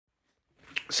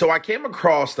So I came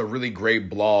across a really great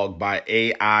blog by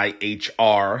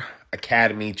AIHR,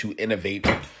 Academy to Innovate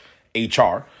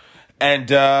HR, and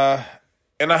I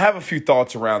have a few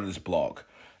thoughts around this blog.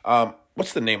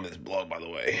 What's the name of this blog, by the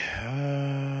way?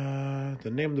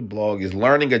 The name of the blog is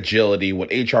Learning Agility: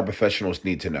 What HR Professionals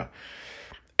Need to Know.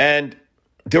 And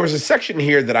there was a section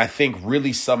here that I think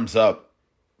really sums up,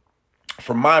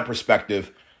 from my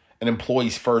perspective, an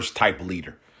employees first type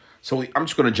leader. So I'm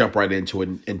just going to jump right into it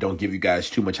and don't give you guys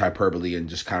too much hyperbole and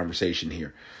just conversation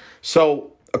here.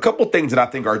 So a couple things that I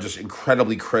think are just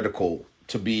incredibly critical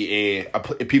to be a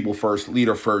people first,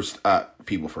 leader first,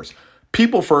 people first,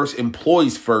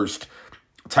 employees first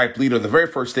type leader. The very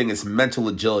first thing is mental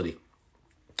agility.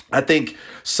 I think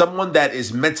someone that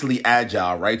is mentally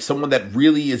agile, right? Someone that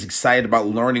really is excited about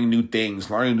learning new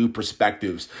things, learning new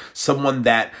perspectives, someone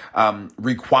that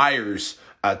requires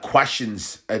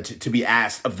questions to be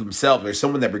asked of themselves. There's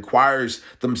someone that requires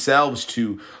themselves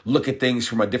to look at things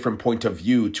from a different point of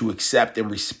view, to accept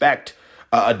and respect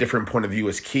a different point of view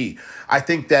is key. I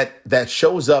think that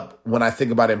shows up when I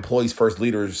think about employees first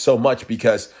leaders so much,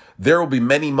 because there will be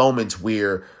many moments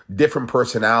where different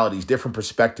personalities, different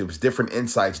perspectives, different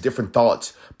insights, different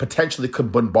thoughts potentially could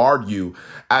bombard you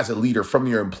as a leader from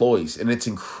your employees. And it's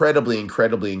incredibly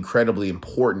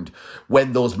important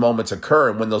when those moments occur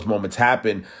and when those moments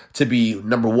happen to be,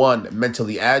 number one,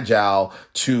 mentally agile,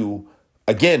 to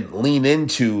again, lean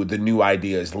into the new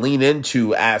ideas, lean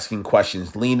into asking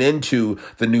questions, lean into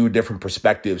the new different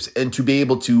perspectives, and to be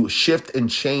able to shift and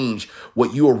change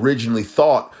what you originally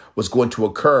thought was going to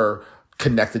occur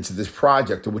connected to this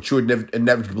project, or what you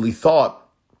inevitably thought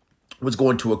was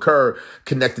going to occur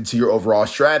connected to your overall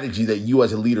strategy that you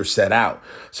as a leader set out.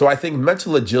 So I think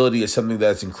mental agility is something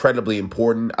that's incredibly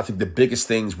important. I think the biggest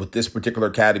things with this particular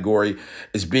category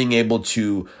is being able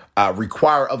to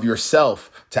require of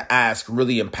yourself to ask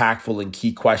really impactful and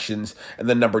key questions. And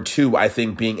then number two, I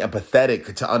think being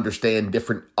empathetic to understand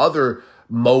different other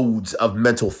modes of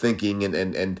mental thinking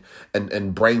and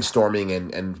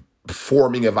brainstorming and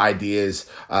forming of ideas.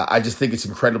 I just think it's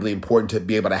incredibly important to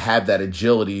be able to have that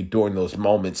agility during those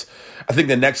moments. I think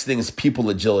the next thing is people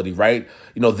agility, right?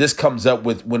 You know, this comes up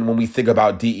with when we think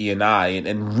about DE&I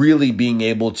and really being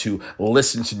able to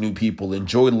listen to new people,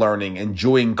 enjoy learning,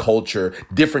 enjoying culture,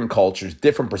 different cultures,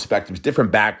 different perspectives,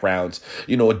 different backgrounds.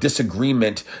 You know, a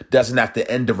disagreement doesn't have to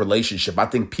end a relationship. I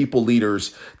think people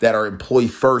leaders that are employee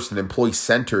first and employee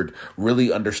centered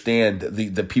really understand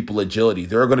the people agility.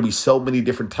 There are going to be so many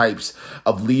different types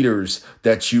of leaders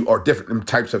that you, or different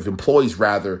types of employees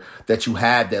rather, that you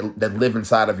have that live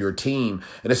inside of your team.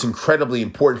 And it's incredibly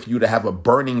important for you to have a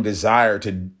burning desire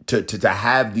to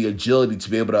have the agility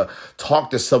to be able to talk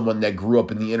to someone that grew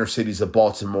up in the inner cities of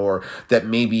Baltimore, that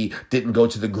maybe didn't go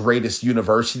to the greatest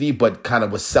university, but kind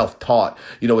of was self-taught.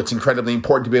 You know, it's incredibly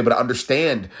important to be able to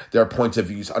understand their points of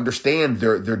views, understand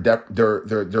their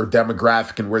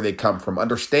demographic and where they come from,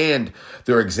 understand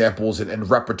their examples and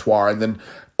repertoire. And then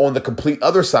on the complete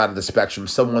other side of the spectrum,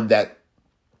 someone that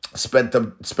spent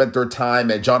their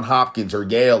time at Johns Hopkins or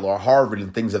Yale or Harvard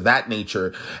and things of that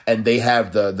nature, and they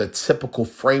have the typical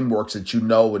frameworks that you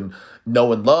know and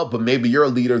love, but maybe you're a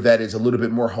leader that is a little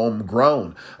bit more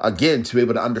homegrown. Again, to be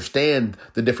able to understand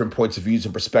the different points of views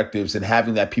and perspectives, and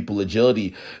having that people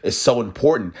agility is so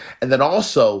important. And then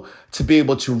also to be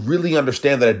able to really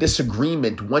understand that a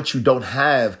disagreement, once you don't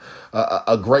have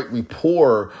a great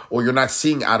rapport, or you're not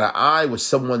seeing eye to eye with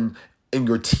someone in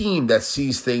your team that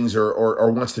sees things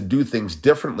or wants to do things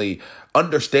differently,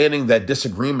 understanding that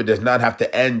disagreement does not have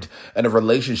to end in a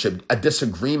relationship. A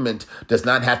disagreement does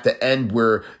not have to end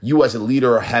where you as a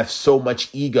leader have so much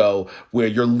ego, where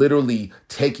you're literally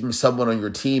taking someone on your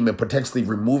team and potentially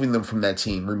removing them from that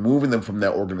team, removing them from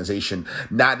that organization,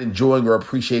 not enjoying or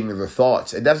appreciating their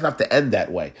thoughts. It doesn't have to end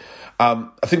that way. I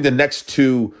think the next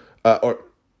two,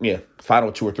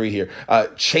 final two or three here.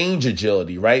 Change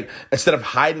agility, right? Instead of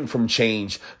hiding from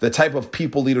change, the type of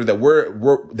people leader that we're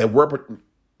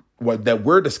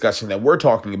discussing, that we're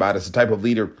talking about, is the type of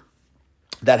leader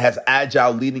that has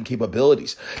agile leading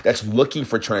capabilities, that's looking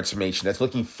for transformation, that's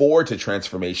looking forward to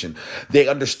transformation. They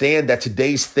understand that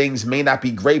today's things may not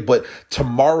be great, but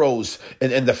tomorrow's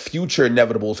and the future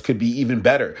inevitables could be even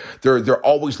better. They're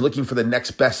always looking for the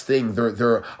next best thing.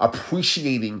 They're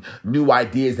appreciating new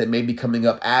ideas that may be coming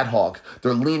up ad hoc.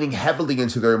 They're leaning heavily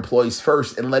into their employees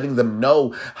first and letting them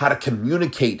know how to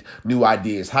communicate new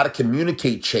ideas, how to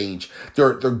communicate change.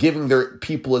 They're giving their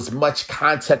people as much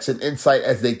context and insight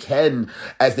as they can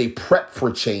as they prep for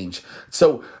change.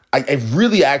 So I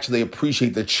really actually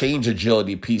appreciate the change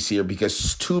agility piece here,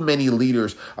 because too many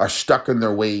leaders are stuck in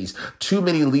their ways. Too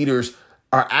many leaders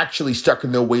are actually stuck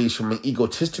in their ways from an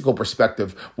egotistical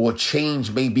perspective, well,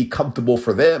 change may be comfortable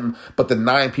for them, but the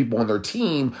 9 people on their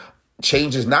team,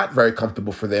 change is not very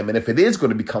comfortable for them. And if it is going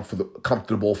to be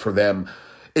comfortable for them,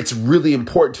 it's really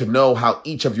important to know how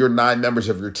each of your 9 members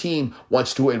of your team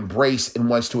wants to embrace and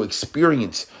wants to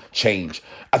experience change.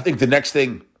 I think the next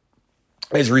thing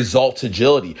is results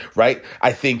agility, right?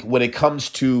 I think when it comes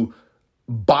to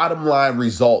bottom line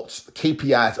results,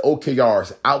 KPIs,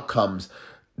 OKRs, outcomes,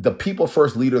 the people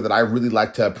first leader that I really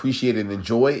like to appreciate and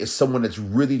enjoy is someone that's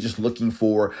really just looking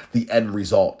for the end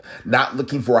result, not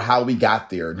looking for how we got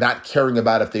there, not caring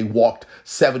about if they walked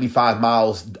 75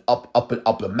 miles up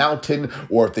a mountain,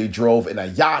 or if they drove in a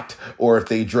yacht, or if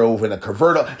they drove in a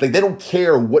convertible. Like, they don't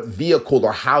care what vehicle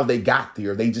or how they got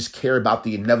there. They just care about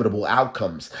the inevitable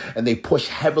outcomes, and they push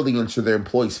heavily into their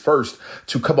employees first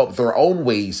to come up with their own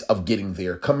ways of getting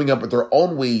there, coming up with their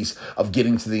own ways of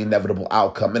getting to the inevitable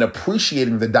outcome, and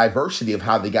appreciating the diversity of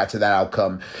how they got to that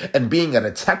outcome, and being a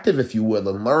detective, if you will,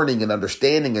 and learning and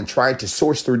understanding and trying to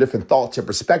source through different thoughts and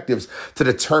perspectives to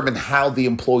determine how the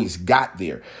employees got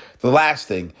there. The last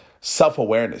thing,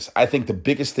 self-awareness. I think the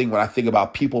biggest thing when I think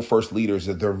about people first leaders is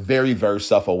that they're very, very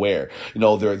self-aware.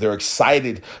 They're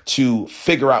excited to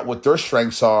figure out what their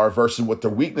strengths are versus what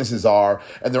their weaknesses are.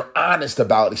 And they're honest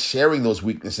about sharing those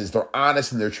weaknesses. They're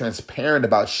honest and they're transparent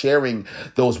about sharing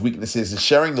those weaknesses and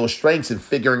sharing those strengths and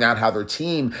figuring out how their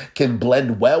team can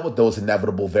blend well with those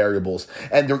inevitable variables.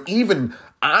 And they're even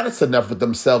honest enough with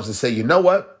themselves to say, you know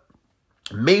what?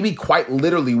 Maybe quite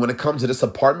literally, when it comes to this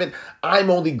apartment, I'm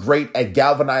only great at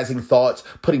galvanizing thoughts,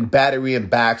 putting battery in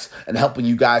backs, and helping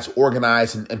you guys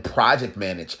organize and project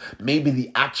manage. Maybe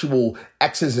the actual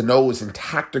X's and O's and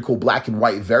tactical black and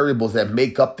white variables that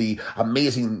make up the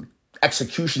amazing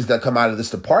executions that come out of this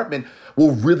department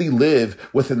will really live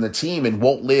within the team and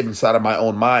won't live inside of my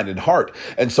own mind and heart.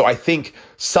 And so I think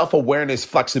self-awareness,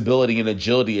 flexibility, and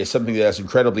agility is something that's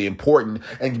incredibly important,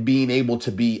 and being able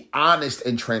to be honest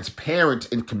and transparent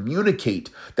and communicate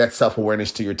that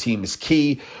self-awareness to your team is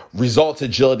key. Results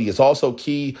agility is also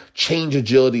key. Change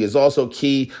agility is also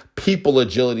key. People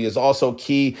agility is also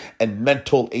key. And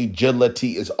mental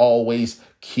agility is always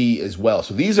key as well.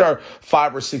 So these are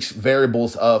 5 or 6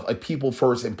 variables of a people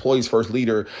first, employees first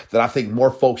leader that I think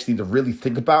more folks need to really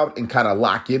think about and kind of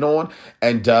lock in on.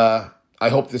 And I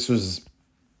hope this was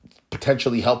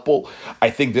potentially helpful. I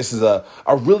think this is a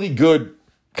really good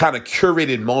kind of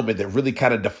curated moment that really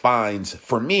kind of defines,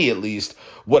 for me at least,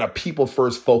 what a people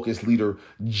first focused leader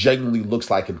genuinely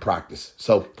looks like in practice.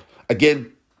 So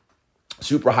again,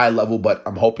 super high level, but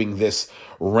I'm hoping this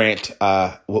rant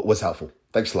was helpful.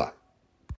 Thanks a lot.